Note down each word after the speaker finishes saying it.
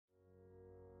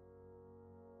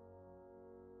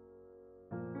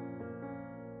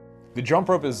The jump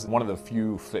rope is one of the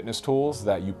few fitness tools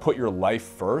that you put your life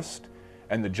first,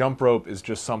 and the jump rope is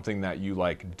just something that you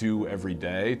like do every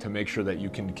day to make sure that you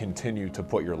can continue to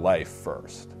put your life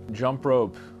first. Jump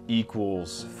rope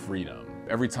equals freedom.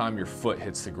 Every time your foot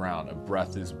hits the ground, a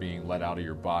breath is being let out of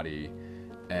your body,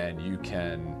 and you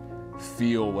can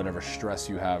feel whatever stress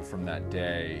you have from that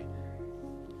day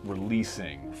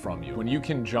releasing from you. When you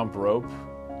can jump rope,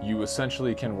 you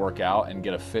essentially can work out and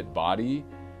get a fit body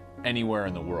anywhere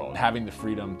in the world. Having the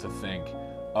freedom to think,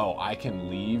 oh, I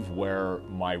can leave where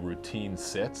my routine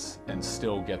sits and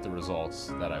still get the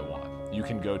results that I want. You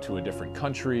can go to a different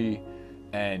country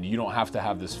and you don't have to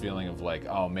have this feeling of like,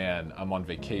 oh man, I'm on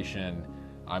vacation,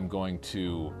 I'm going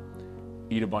to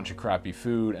eat a bunch of crappy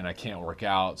food and I can't work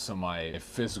out, so my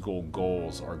physical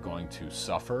goals are going to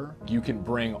suffer. You can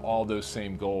bring all those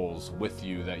same goals with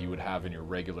you that you would have in your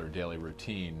regular daily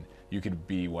routine. You could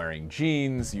be wearing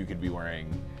jeans, you could be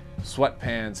wearing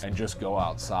sweatpants, and just go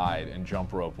outside and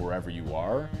jump rope wherever you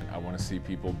are. I want to see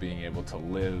people being able to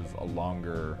live a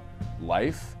longer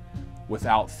life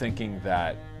without thinking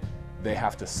that they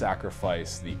have to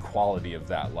sacrifice the quality of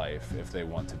that life if they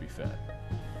want to be fit.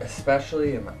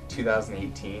 Especially in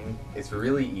 2018, it's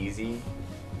really easy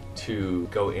to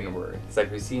go inward. It's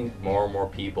like we've seen more and more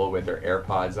people with their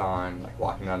AirPods on, like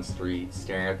walking down the street,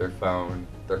 staring at their phone.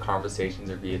 Their conversations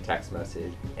are via text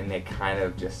message, and they kind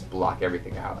of just block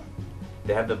everything out.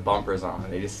 They have the bumpers on,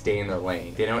 they just stay in their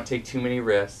lane. They don't take too many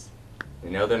risks. They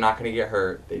know they're not gonna get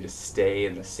hurt. They just stay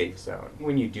in the safe zone.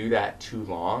 When you do that too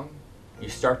long, you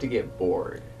start to get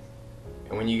bored.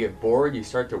 And when you get bored, you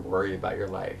start to worry about your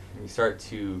life. You start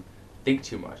to think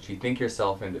too much. You think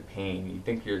yourself into pain. You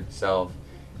think yourself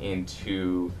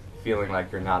into feeling like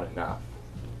you're not enough.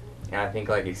 And I think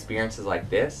like experiences like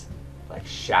this, like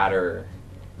shatter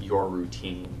your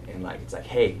routine. And like, it's like,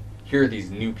 hey, here are these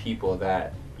new people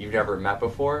that you've never met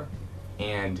before,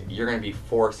 and you're gonna be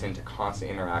forced into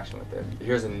constant interaction with them.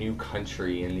 Here's a new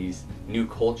country and these new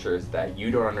cultures that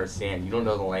you don't understand. You don't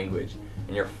know the language,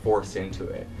 and you're forced into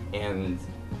it. And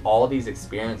all these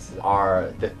experiences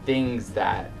are the things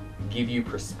that give you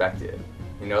perspective,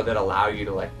 you know, that allow you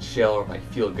to like chill and like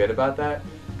feel good about that,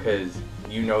 because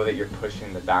you know that you're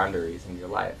pushing the boundaries in your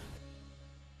life.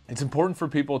 It's important for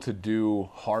people to do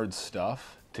hard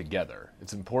stuff together.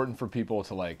 It's important for people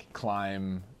to like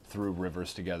climb through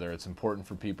rivers together. It's important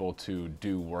for people to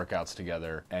do workouts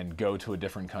together and go to a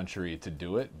different country to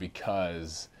do it,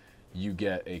 because you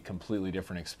get a completely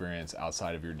different experience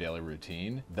outside of your daily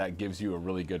routine that gives you a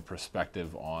really good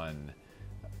perspective on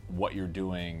what you're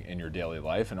doing in your daily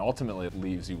life, and ultimately it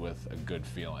leaves you with a good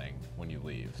feeling when you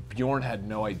leave. Bjorn had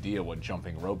no idea what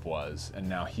jumping rope was, and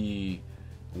now he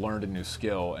learned a new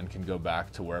skill and can go back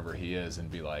to wherever he is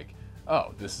and be like,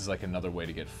 oh, this is like another way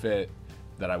to get fit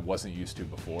that I wasn't used to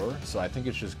before. So I think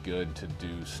it's just good to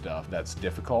do stuff that's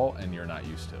difficult and you're not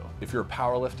used to. If you're a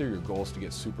power lifter, your goal is to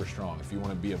get super strong. If you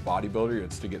want to be a bodybuilder,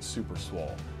 it's to get super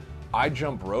swole. I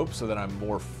jump rope so that I'm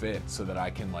more fit, so that I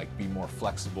can like be more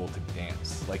flexible to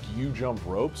dance. Like you jump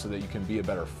rope so that you can be a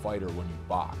better fighter when you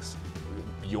box.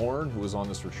 Bjorn, who was on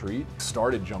this retreat,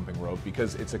 started jumping rope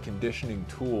because it's a conditioning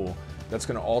tool that's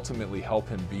going to ultimately help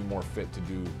him be more fit to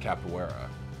do capoeira.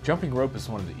 Jumping rope is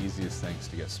one of the easiest things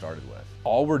to get started with.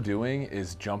 All we're doing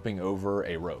is jumping over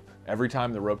a rope. Every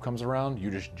time the rope comes around,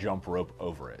 you just jump rope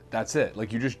over it. That's it.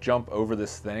 Like you just jump over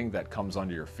this thing that comes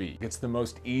onto your feet. It's the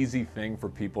most easy thing for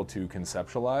people to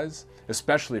conceptualize,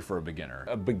 especially for a beginner.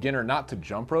 A beginner not to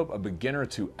jump rope, a beginner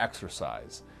to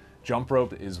exercise. Jump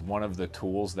rope is one of the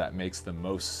tools that makes the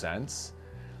most sense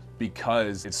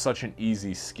because it's such an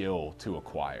easy skill to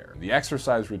acquire. The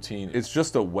exercise routine is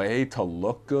just a way to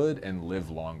look good and live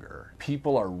longer.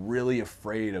 People are really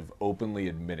afraid of openly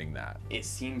admitting that. It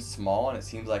seems small and it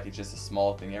seems like it's just a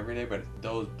small thing every day, but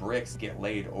those bricks get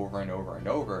laid over and over and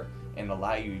over and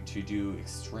allow you to do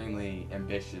extremely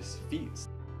ambitious feats.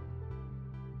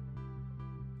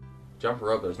 Jump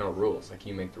rope, there's no rules, like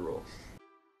you make the rules.